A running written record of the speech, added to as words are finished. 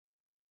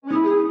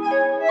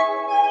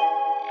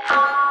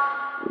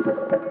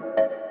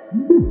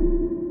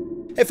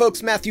Hey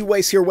folks, Matthew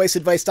Weiss here,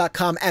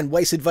 WeissAdvice.com and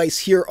WeissAdvice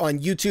here on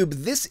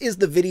YouTube. This is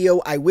the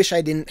video I wish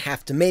I didn't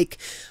have to make.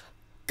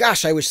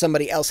 Gosh, I wish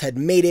somebody else had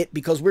made it,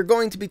 because we're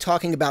going to be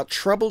talking about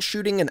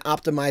troubleshooting and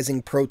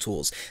optimizing Pro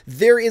Tools.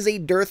 There is a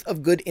dearth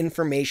of good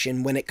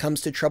information when it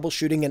comes to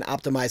troubleshooting and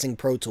optimizing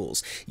Pro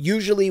Tools.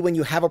 Usually when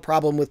you have a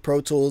problem with Pro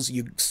Tools,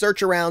 you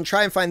search around,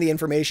 try and find the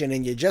information,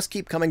 and you just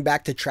keep coming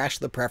back to trash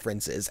the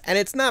preferences, and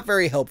it's not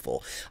very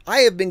helpful. I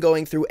have been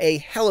going through a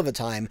hell of a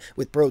time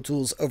with Pro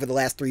Tools over the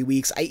last 3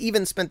 weeks. I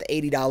even spent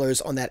the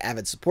 $80 on that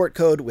Avid support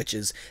code, which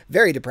is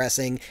very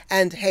depressing,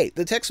 and hey,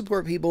 the tech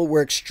support people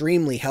were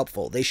extremely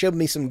helpful. They showed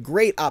me some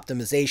great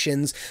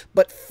optimizations,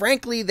 but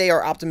frankly, they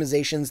are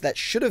optimizations that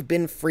should have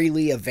been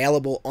freely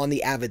available on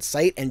the Avid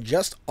site and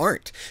just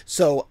aren't.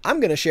 So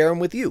I'm going to share them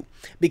with you,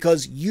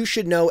 because you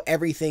should know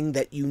everything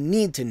that you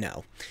need to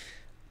know.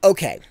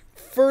 Okay.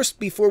 First,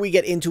 before we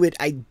get into it,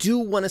 I do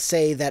want to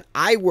say that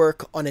I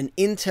work on an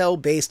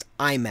Intel-based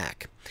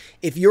iMac.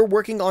 If you're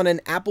working on an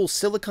Apple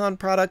Silicon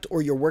product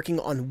or you're working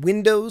on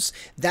Windows,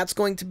 that's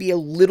going to be a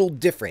little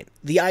different.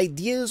 The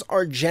ideas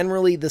are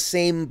generally the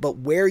same, but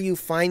where you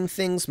find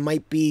things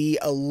might be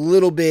a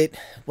little bit,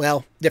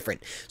 well,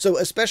 different. So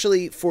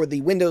especially for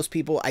the Windows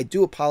people, I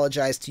do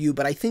apologize to you,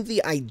 but I think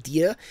the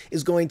idea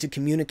is going to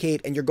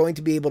communicate and you're going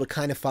to be able to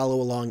kind of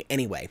follow along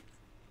anyway.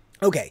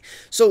 Okay,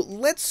 so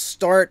let's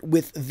start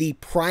with the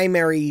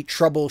primary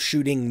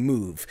troubleshooting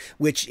move,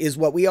 which is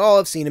what we all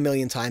have seen a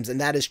million times, and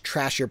that is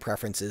trash your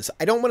preferences.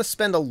 I don't want to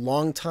spend a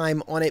long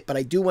time on it, but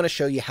I do want to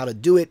show you how to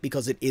do it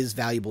because it is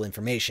valuable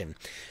information.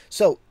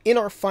 So in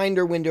our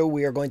Finder window,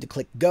 we are going to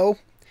click Go.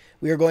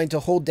 We are going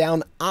to hold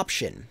down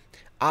Option.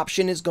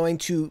 Option is going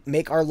to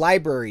make our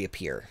library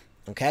appear.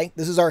 Okay,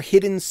 this is our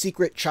hidden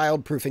secret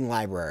child-proofing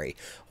library.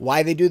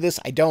 Why they do this,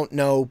 I don't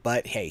know,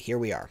 but hey, here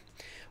we are.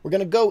 We're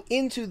going to go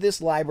into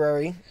this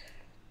library,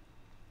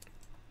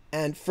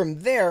 and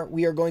from there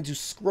we are going to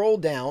scroll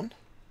down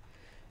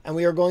and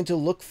we are going to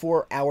look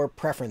for our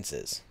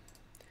preferences.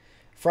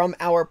 From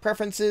our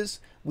preferences,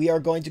 we are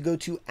going to go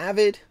to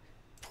Avid,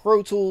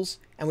 Pro Tools,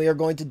 and we are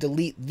going to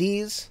delete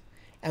these,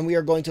 and we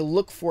are going to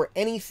look for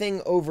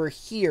anything over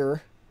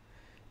here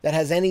that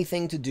has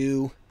anything to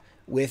do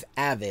with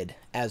Avid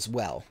as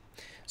well.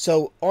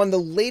 So on the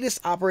latest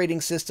operating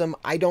system,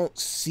 I don't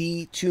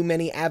see too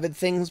many Avid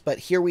things, but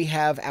here we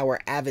have our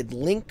Avid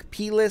Link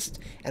plist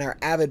and our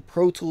Avid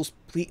Pro Tools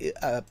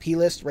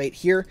plist right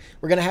here.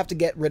 We're going to have to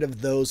get rid of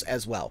those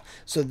as well.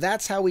 So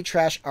that's how we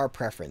trash our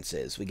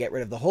preferences. We get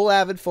rid of the whole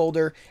Avid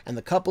folder and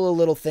the couple of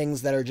little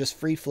things that are just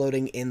free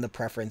floating in the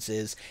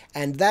preferences.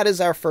 And that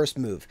is our first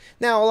move.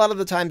 Now, a lot of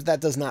the times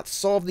that does not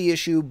solve the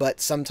issue, but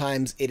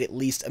sometimes it at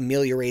least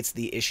ameliorates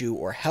the issue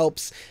or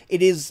helps.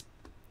 It is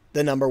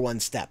the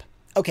 #1 step.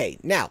 Okay,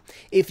 now,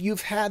 if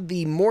you've had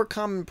the more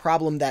common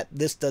problem that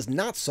this does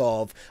not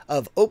solve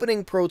of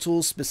opening Pro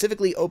Tools,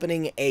 specifically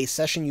opening a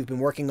session you've been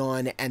working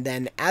on, and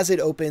then as it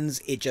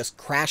opens, it just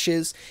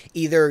crashes.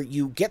 Either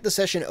you get the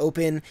session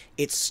open,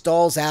 it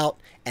stalls out,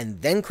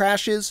 and then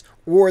crashes,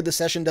 or the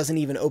session doesn't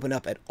even open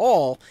up at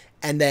all,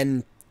 and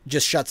then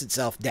just shuts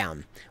itself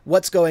down.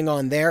 What's going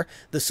on there?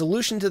 The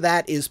solution to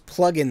that is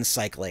plugin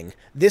cycling.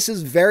 This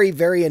is very,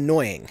 very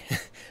annoying,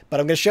 but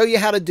I'm going to show you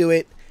how to do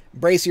it.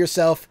 Brace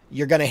yourself,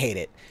 you're going to hate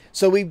it.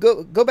 So we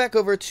go back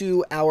over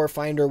to our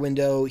Finder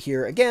window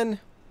here again.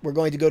 We're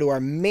going to go to our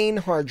main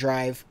hard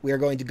drive. We are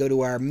going to go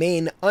to our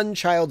main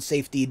unchild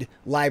safetied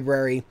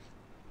library.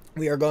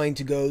 We are going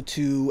to go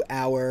to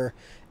our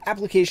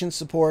application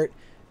support,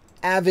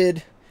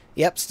 Avid.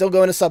 Yep, still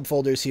going to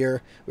subfolders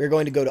here. We're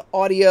going to go to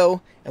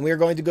audio, and we are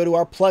going to go to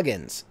our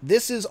plugins.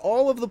 This is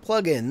all of the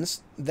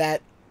plugins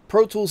that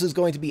Pro Tools is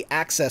going to be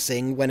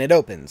accessing when it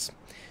opens.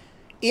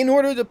 In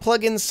order to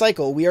plugin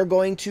cycle, we are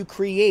going to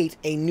create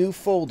a new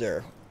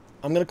folder.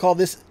 I'm going to call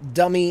this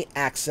Dummy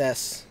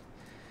Access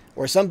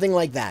or something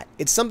like that.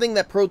 It's something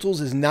that Pro Tools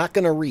is not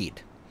going to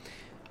read.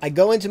 I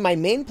go into my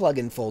main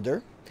plugin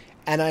folder,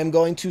 and I'm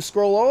going to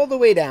scroll all the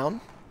way down,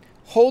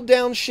 hold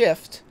down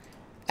Shift,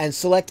 and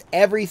select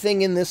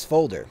everything in this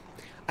folder.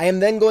 I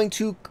am then going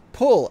to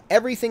pull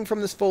everything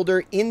from this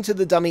folder into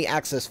the Dummy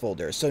Access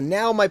folder. So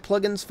now my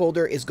plugins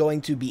folder is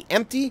going to be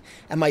empty,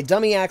 and my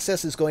Dummy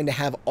Access is going to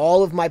have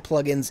all of my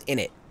plugins in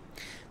it.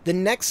 The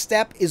next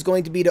step is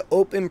going to be to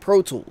open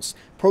Pro Tools.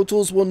 Pro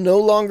Tools will no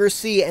longer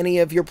see any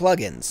of your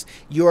plugins.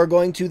 You are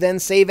going to then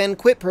save and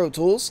quit Pro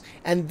Tools,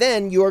 and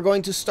then you are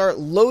going to start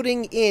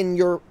loading in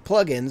your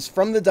plugins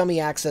from the Dummy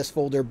Access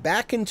folder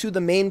back into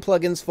the main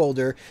plugins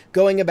folder,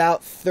 going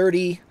about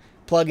 30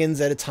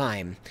 plugins at a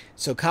time.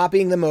 So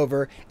copying them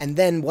over, and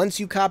then once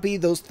you copy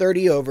those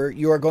 30 over,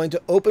 you are going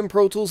to open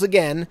Pro Tools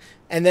again,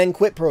 and then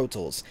quit Pro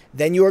Tools.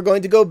 Then you are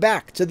going to go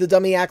back to the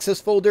Dummy Access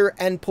folder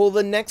and pull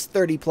the next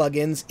 30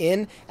 plugins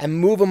in and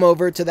move them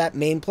over to that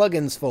main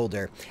plugins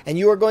folder. And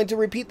you are going to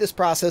repeat this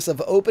process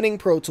of opening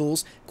Pro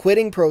Tools,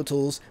 quitting Pro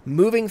Tools,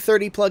 moving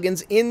 30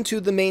 plugins into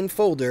the main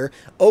folder,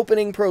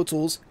 opening Pro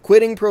Tools,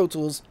 quitting Pro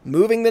Tools,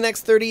 moving the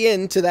next 30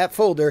 into that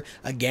folder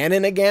again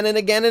and again and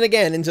again and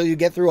again until you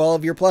get through all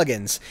of your plugins.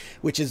 lines,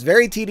 which is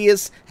very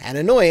tedious and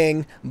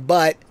annoying,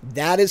 but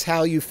that is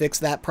how you fix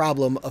that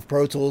problem of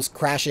Pro Tools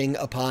crashing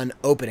upon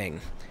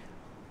opening.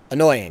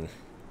 Annoying.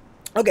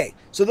 Okay,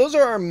 so those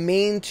are our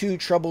main two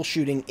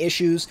troubleshooting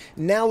issues.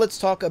 Now let's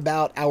talk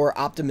about our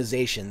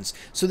optimizations.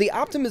 So the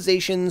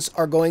optimizations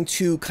are going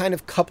to kind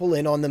of couple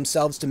in on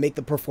themselves to make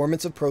the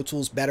performance of Pro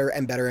Tools better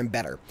and better and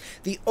better.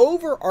 The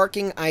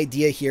overarching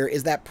idea here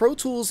is that Pro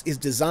Tools is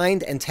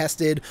designed and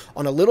tested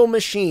on a little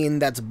machine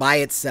that's by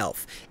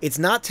itself. It's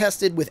not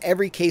tested with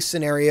every case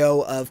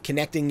scenario of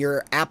connecting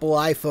your Apple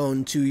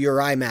iPhone to your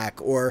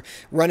iMac, or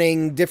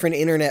running different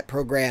internet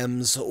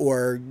programs,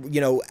 or,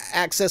 you know,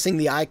 accessing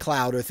the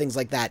iCloud or things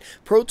like that.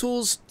 Pro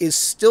Tools is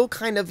still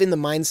kind of in the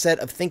mindset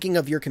of thinking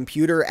of your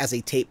computer as a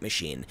tape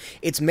machine.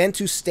 It's meant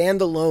to stand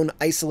alone,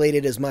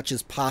 isolated as much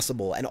as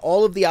possible, and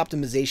all of the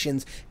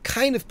optimizations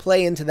kind of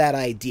play into that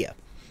idea.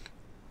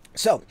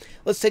 So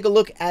let's take a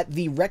look at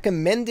the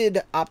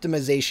recommended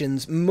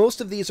optimizations. Most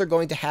of these are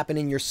going to happen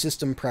in your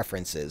system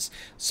preferences.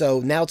 So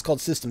now it's called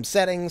system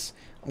settings.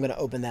 I'm going to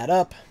open that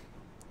up.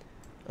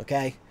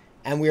 Okay.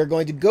 And we are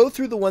going to go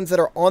through the ones that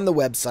are on the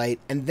website,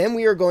 and then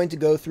we are going to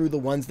go through the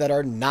ones that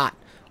are not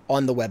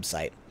on the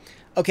website.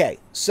 Okay,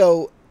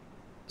 so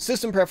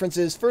system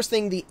preferences. First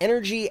thing, the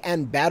energy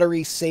and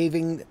battery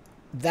saving.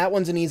 That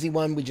one's an easy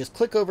one. We just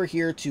click over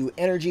here to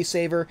energy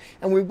saver,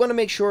 and we want to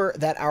make sure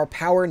that our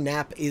power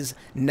nap is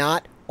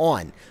not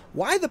on.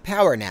 Why the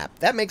power nap?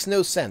 That makes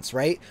no sense,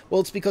 right?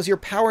 Well, it's because your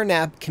power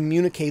nap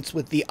communicates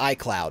with the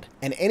iCloud,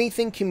 and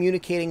anything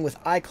communicating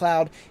with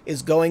iCloud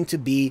is going to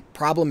be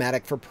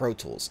problematic for Pro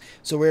Tools.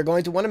 So we're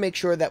going to want to make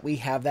sure that we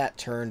have that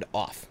turned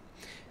off.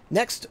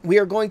 Next, we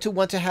are going to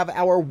want to have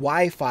our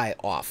Wi-Fi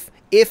off,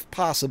 if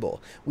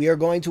possible. We are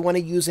going to want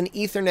to use an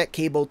Ethernet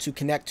cable to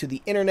connect to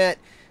the internet.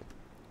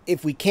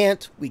 If we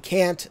can't, we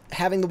can't.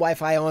 Having the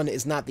Wi-Fi on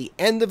is not the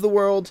end of the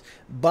world,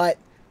 but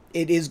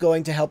it is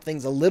going to help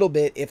things a little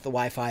bit if the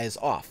Wi-Fi is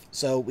off.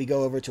 So we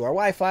go over to our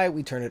Wi-Fi,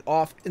 we turn it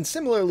off, and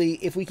similarly,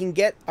 if we can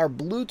get our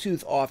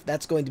Bluetooth off,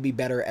 that's going to be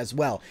better as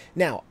well.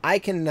 Now, I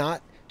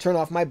cannot turn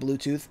off my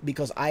Bluetooth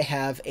because I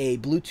have a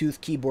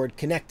Bluetooth keyboard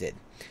connected.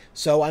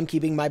 So I'm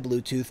keeping my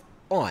Bluetooth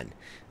on.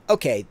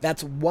 Okay,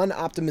 that's one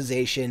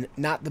optimization,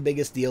 not the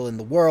biggest deal in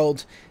the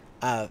world.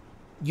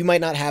 You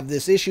might not have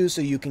this issue,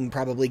 so you can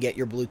probably get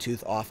your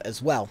Bluetooth off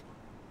as well.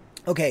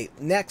 Okay,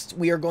 next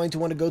we are going to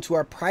want to go to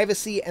our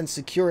privacy and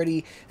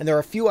security, and there are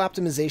a few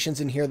optimizations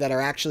in here that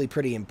are actually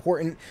pretty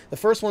important. The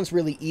first one's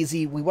really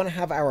easy. We want to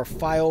have our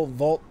file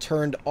vault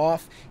turned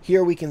off.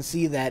 Here we can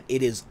see that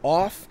it is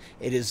off.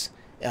 It is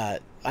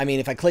I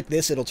mean, if I click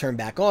this, it'll turn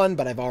back on,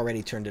 but I've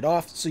already turned it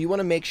off. So you want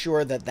to make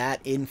sure that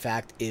that, in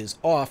fact, is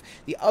off.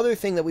 The other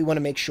thing that we want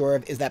to make sure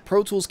of is that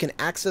Pro Tools can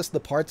access the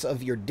parts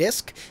of your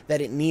disk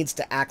that it needs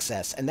to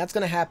access. And that's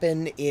going to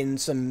happen in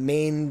some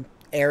main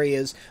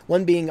areas,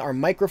 one being our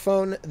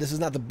microphone. This is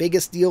not the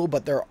biggest deal,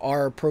 but there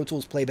are Pro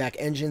Tools playback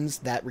engines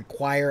that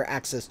require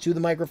access to the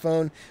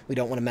microphone. We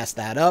don't want to mess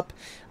that up.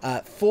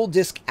 Full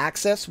disk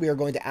access, we are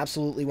going to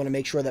absolutely want to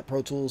make sure that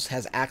Pro Tools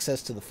has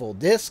access to the full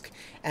disk.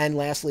 And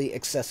lastly,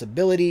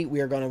 accessibility,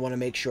 we are going to want to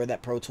make sure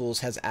that Pro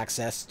Tools has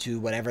access to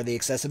whatever the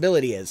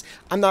accessibility is.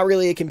 I'm not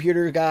really a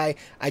computer guy,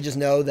 I just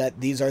know that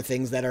these are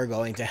things that are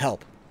going to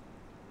help.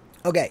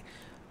 Okay.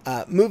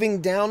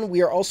 Moving down,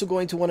 we are also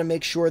going to want to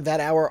make sure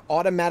that our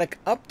automatic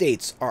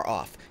updates are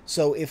off.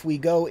 So if we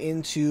go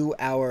into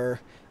our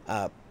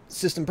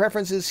system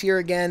preferences here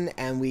again,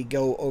 and we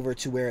go over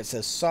to where it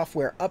says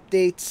software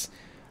updates,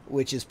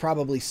 which is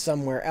probably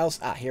somewhere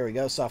else. Here we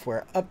go,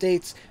 software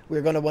updates.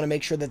 We're going to want to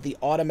make sure that the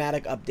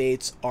automatic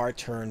updates are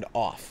turned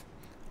off.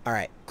 All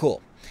right,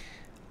 cool.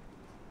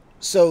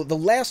 So the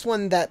last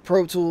one that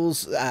Pro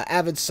Tools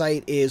Avid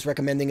site is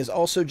recommending is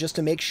also just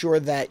to make sure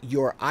that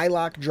your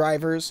iLok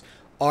drivers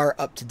are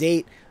up to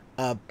date.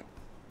 I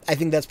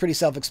think that's pretty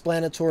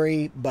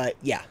self-explanatory, but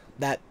yeah,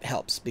 that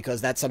helps because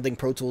that's something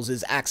Pro Tools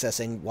is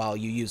accessing while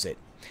you use it.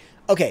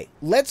 Okay,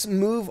 let's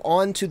move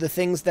on to the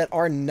things that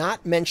are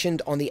not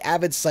mentioned on the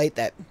Avid site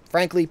that,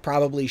 frankly,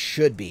 probably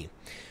should be.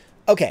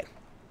 Okay,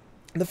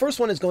 the first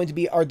one is going to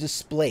be our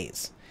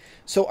displays.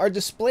 So our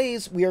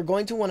displays, we are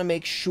going to want to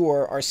make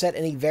sure are set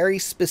in a very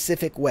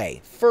specific way.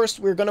 First,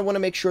 we're going to want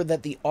to make sure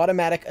that the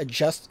automatic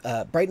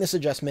brightness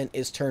adjustment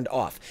is turned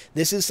off.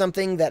 This is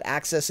something that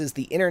accesses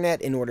the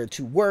internet in order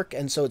to work,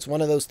 and so it's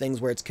one of those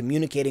things where it's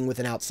communicating with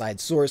an outside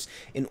source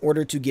in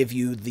order to give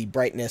you the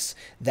brightness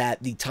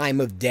that the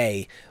time of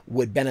day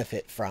would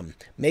benefit from.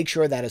 Make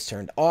sure that is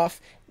turned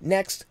off.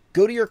 Next,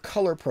 go to your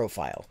color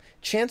profile.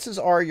 Chances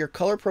are your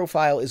color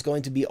profile is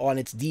going to be on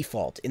its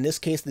default. In this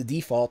case, the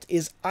default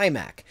is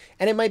iMac.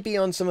 And it might be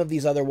on some of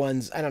these other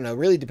ones. I don't know,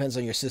 really depends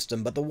on your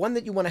system. But the one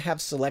that you want to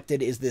have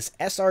selected is this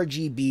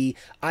sRGB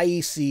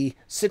IEC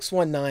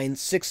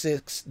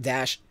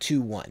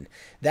 61966-21.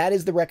 That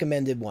is the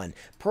recommended one.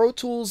 Pro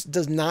Tools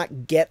does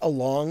not get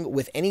along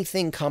with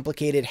anything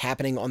complicated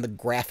happening on the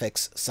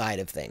graphics side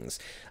of things.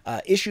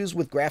 Issues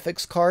with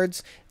graphics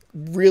cards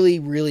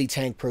really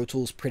tank Pro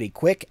Tools pretty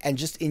quick, and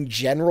just in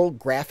general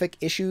graphic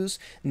issues,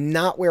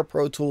 not where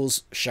Pro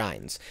Tools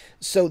shines.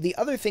 So the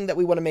other thing that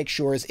we want to make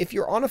sure is if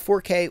you're on a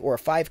 4K or a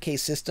 5K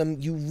system,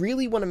 you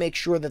really want to make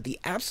sure that the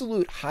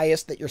absolute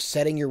highest that you're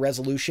setting your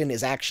resolution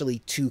is actually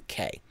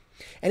 2K.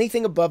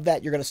 Anything above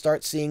that, you're going to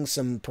start seeing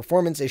some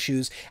performance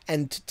issues.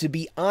 And to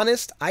be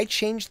honest, I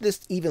changed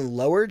this even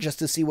lower just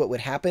to see what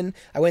would happen.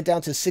 I went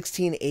down to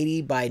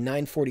 1680 by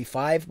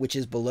 945, which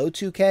is below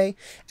 2K,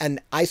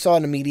 and I saw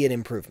an immediate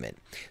improvement.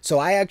 So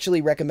I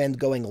actually recommend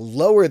going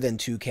lower than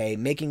 2K,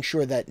 making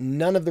sure that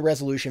none of the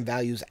resolution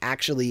values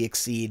actually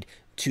exceed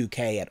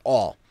 2K at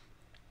all.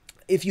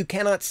 If you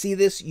cannot see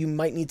this, you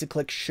might need to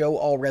click Show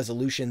All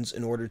Resolutions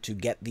in order to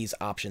get these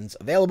options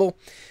available.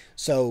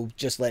 So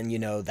just letting you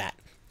know that.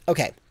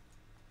 Okay,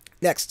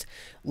 next,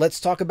 let's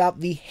talk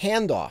about the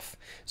handoff.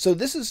 So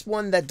this is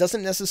one that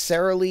doesn't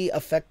necessarily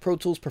affect Pro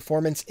Tools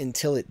performance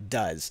until it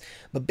does.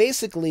 But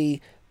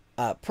basically,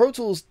 Pro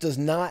Tools does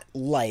not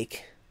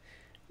like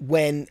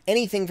when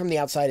anything from the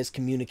outside is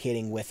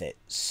communicating with it.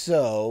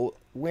 So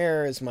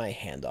where is my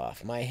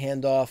handoff? My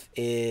handoff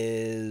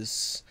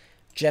is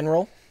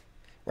General.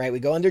 Right,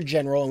 we go under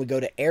General and we go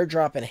to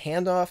AirDrop and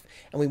Handoff,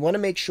 and we want to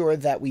make sure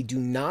that we do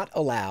not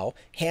allow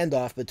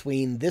handoff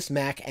between this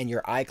Mac and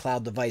your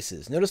iCloud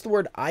devices. Notice the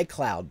word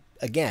iCloud,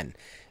 again,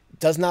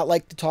 does not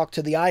like to talk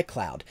to the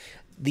iCloud.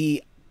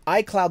 The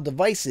iCloud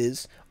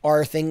devices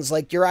are things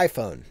like your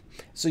iPhone.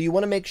 So you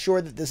want to make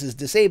sure that this is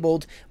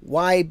disabled.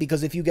 Why?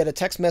 Because if you get a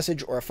text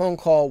message or a phone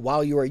call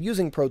while you are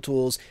using Pro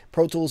Tools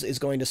is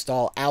going to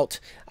stall out.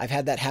 I've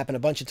had that happen a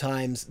bunch of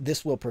times.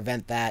 This will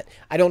prevent that.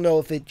 I don't know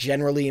if it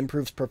generally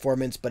improves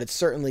performance, but it's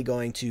certainly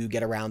going to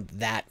get around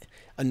that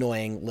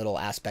annoying little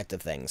aspect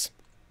of things.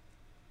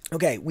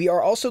 Okay, we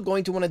are also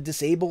going to want to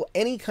disable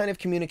any kind of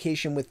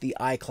communication with the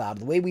iCloud.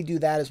 The way we do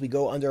that is we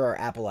go under our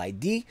Apple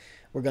ID.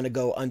 We're going to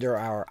go under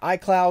our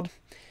iCloud.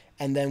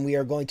 And then we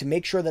are going to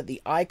make sure that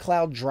the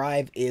iCloud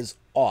drive is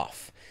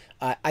off.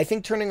 I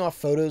think turning off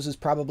photos is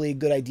probably a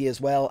good idea as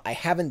well. I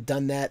haven't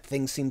done that.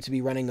 Things seem to be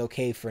running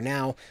okay for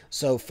now.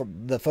 So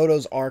the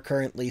photos are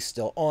currently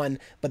still on.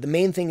 But the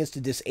main thing is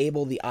to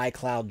disable the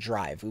iCloud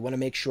drive. We want to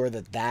make sure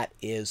that that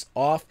is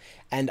off.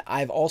 And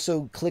I've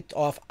also clicked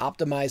off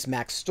Optimize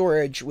Max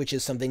Storage, which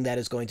is something that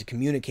is going to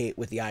communicate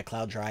with the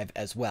iCloud drive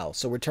as well.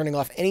 So we're turning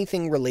off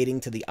anything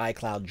relating to the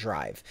iCloud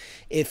drive.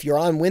 If you're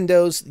on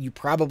Windows, you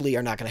probably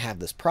are not going to have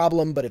this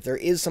problem, but if there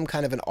is some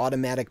kind of an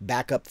automatic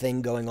backup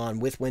thing going on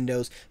with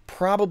Windows,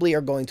 probably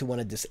are going to want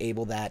to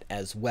disable that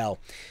as well.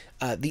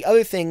 The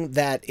other thing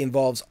that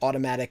involves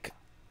automatic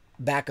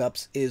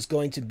backups is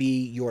going to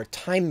be your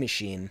Time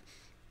Machine.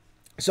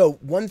 So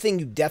one thing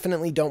you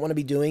definitely don't want to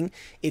be doing,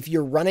 if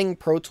you're running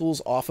Pro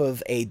Tools off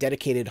of a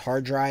dedicated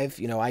hard drive,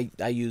 you know, I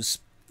use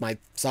my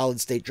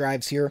solid state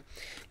drives here,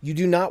 you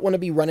do not want to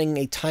be running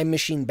a Time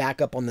Machine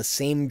backup on the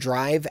same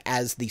drive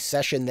as the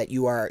session that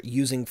you are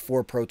using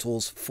for Pro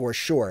Tools for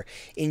sure.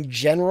 In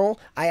general,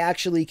 I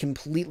actually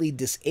completely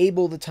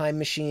disable the Time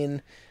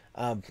Machine.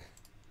 I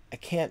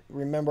can't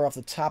remember off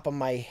the top of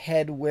my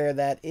head where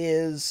that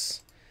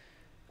is.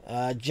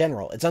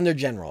 General. It's under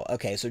General.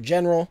 Okay, so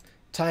General,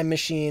 Time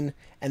Machine,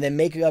 and then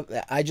make up.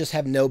 I just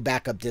have no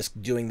backup disk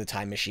doing the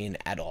Time Machine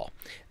at all.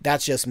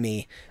 That's just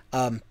me.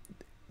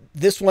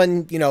 This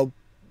one, you know,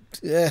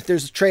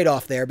 there's a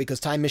trade-off there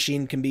because Time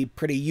Machine can be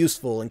pretty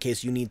useful in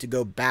case you need to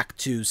go back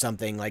to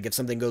something. Like if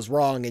something goes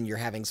wrong and you're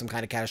having some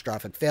kind of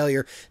catastrophic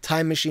failure,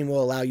 Time Machine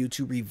will allow you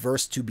to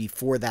reverse to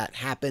before that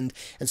happened.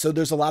 And so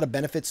there's a lot of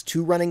benefits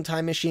to running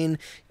Time Machine.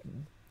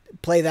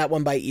 Play that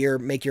one by ear,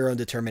 make your own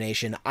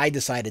determination. I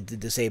decided to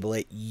disable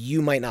it.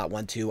 You might not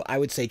want to. I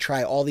would say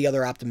try all the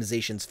other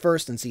optimizations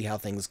first and see how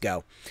things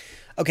go.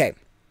 Okay,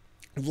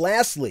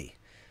 lastly,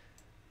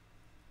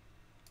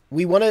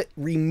 we want to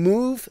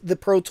remove the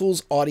Pro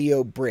Tools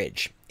audio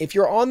bridge. If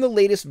you're on the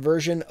latest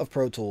version of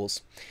Pro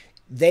Tools,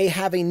 they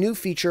have a new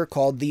feature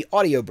called the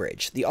audio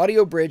bridge. The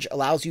audio bridge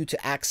allows you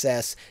to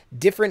access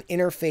different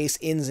interface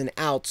ins and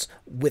outs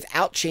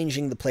without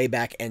changing the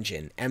playback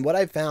engine. And what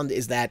I've found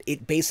is that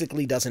it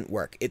basically doesn't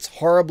work. It's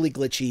horribly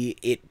glitchy.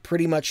 It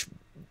pretty much,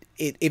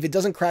 if it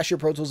doesn't crash your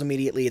Pro Tools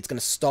immediately, it's going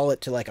to stall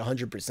it to like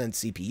 100%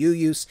 CPU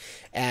use,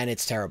 and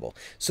it's terrible.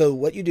 So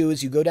what you do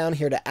is you go down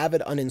here to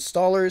Avid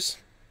Uninstallers.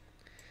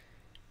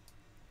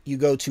 You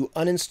go to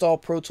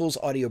Uninstall Pro Tools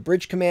Audio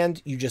Bridge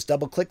command, you just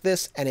double click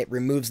this and it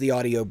removes the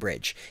audio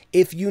bridge.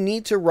 If you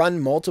need to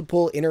run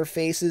multiple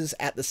interfaces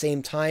at the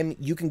same time,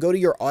 you can go to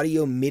your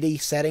audio MIDI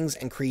settings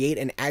and create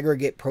an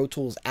aggregate Pro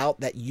Tools out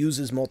that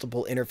uses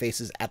multiple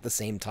interfaces at the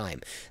same time.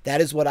 That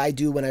is what I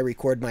do when I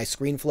record my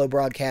ScreenFlow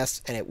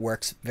broadcasts, and it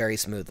works very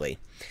smoothly.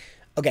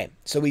 Okay,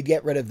 so we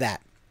get rid of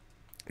that.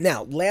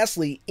 Now,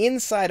 lastly,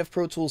 inside of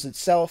Pro Tools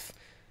itself,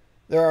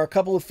 there are a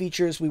couple of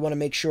features we want to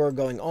make sure are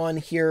going on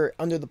here.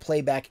 Under the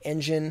playback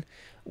engine,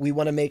 we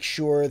want to make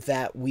sure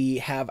that we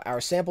have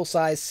our sample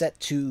size set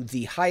to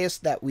the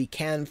highest that we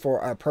can for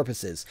our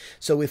purposes.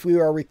 So if we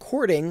are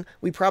recording,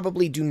 we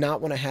probably do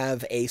not want to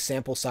have a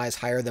sample size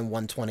higher than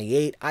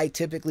 128. I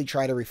typically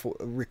try to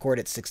record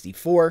at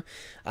 64.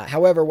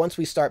 However, once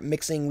we start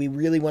mixing, we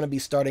really want to be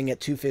starting at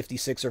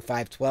 256 or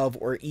 512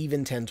 or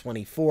even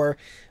 1024.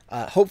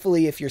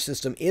 Hopefully, if your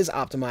system is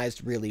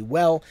optimized really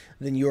well,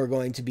 then you are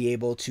going to be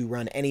able to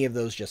run any of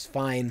those just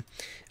fine.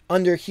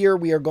 Under here,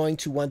 we are going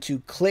to want to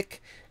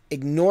click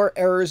Ignore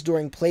errors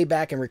during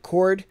playback and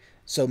record,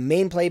 so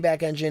main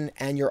playback engine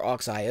and your aux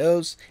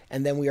IOs,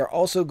 and then we are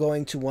also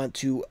going to want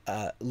to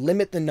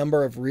limit the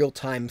number of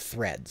real-time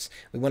threads.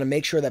 We want to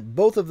make sure that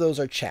both of those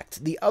are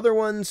checked. The other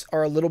ones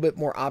are a little bit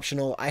more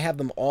optional. I have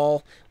them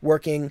all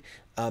working,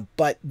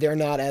 but they're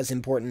not as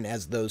important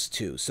as those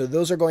two. So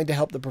those are going to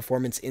help the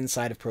performance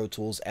inside of Pro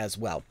Tools as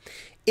well.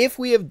 If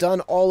we have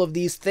done all of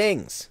these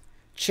things,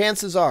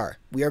 chances are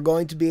we are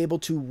going to be able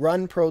to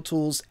run Pro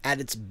Tools at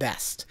its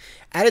best.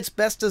 At its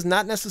best does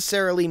not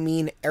necessarily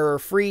mean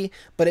error-free,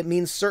 but it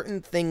means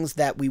certain things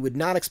that we would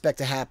not expect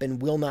to happen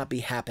will not be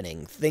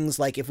happening. Things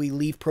like if we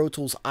leave Pro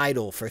Tools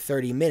idle for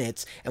 30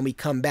 minutes and we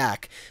come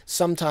back,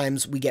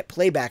 sometimes we get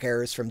playback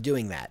errors from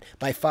doing that.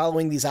 By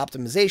following these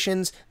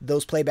optimizations,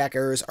 those playback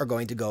errors are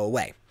going to go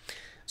away.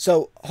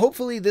 So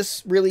hopefully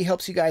this really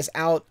helps you guys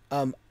out.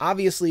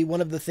 Obviously,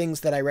 one of the things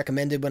that I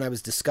recommended when I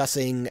was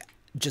discussing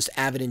just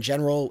Avid in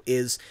general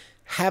is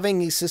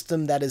having a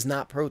system that is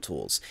not Pro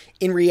Tools.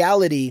 In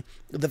reality,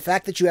 the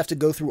fact that you have to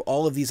go through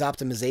all of these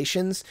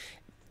optimizations,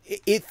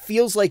 it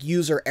feels like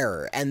user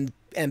error, and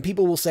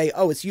people will say,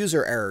 oh, it's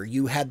user error,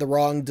 you had the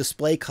wrong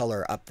display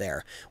color up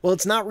there. Well,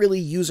 it's not really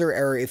user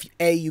error if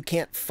A, you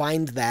can't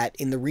find that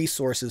in the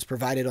resources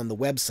provided on the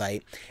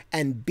website,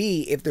 and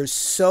B, if there's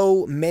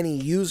so many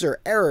user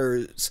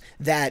errors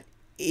that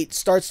it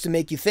starts to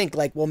make you think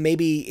like, well,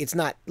 maybe it's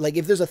not, like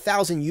if there's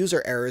 1,000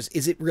 user errors,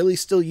 is it really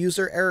still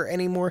user error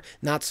anymore?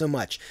 Not so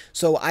much.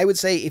 So I would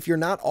say if you're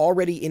not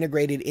already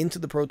integrated into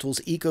the Pro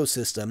Tools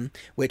ecosystem,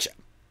 which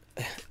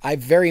I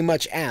very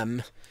much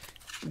am,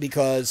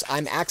 because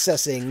I'm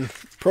accessing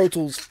Pro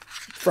Tools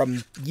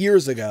from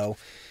years ago,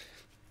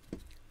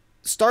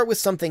 start with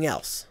something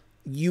else.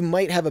 You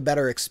might have a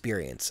better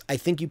experience. I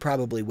think you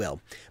probably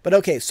will. But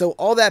okay, so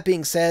all that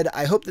being said,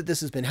 I hope that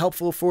this has been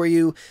helpful for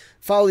you.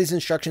 Follow these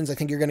instructions. I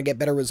think you're going to get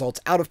better results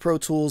out of Pro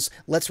Tools.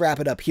 Let's wrap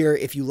it up here.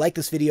 If you like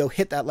this video,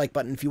 hit that like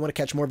button. If you want to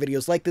catch more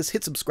videos like this,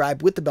 hit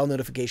subscribe with the bell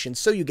notification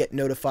so you get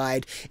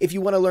notified. If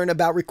you want to learn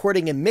about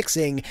recording and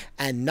mixing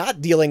and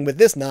not dealing with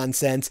this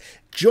nonsense,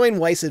 join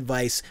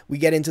WeissAdvice. We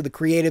get into the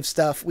creative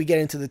stuff. We get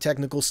into the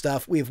technical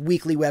stuff. We have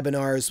weekly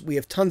webinars. We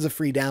have tons of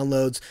free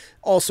downloads,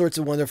 all sorts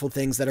of wonderful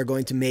things that are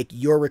going to make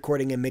your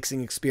recording and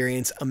mixing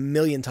experience a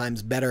million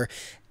times better.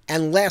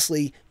 And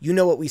lastly, you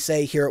know what we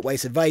say here at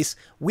WeissAdvice.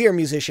 We are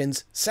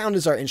musicians, sound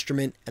is our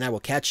instrument, and I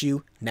will catch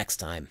you next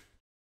time.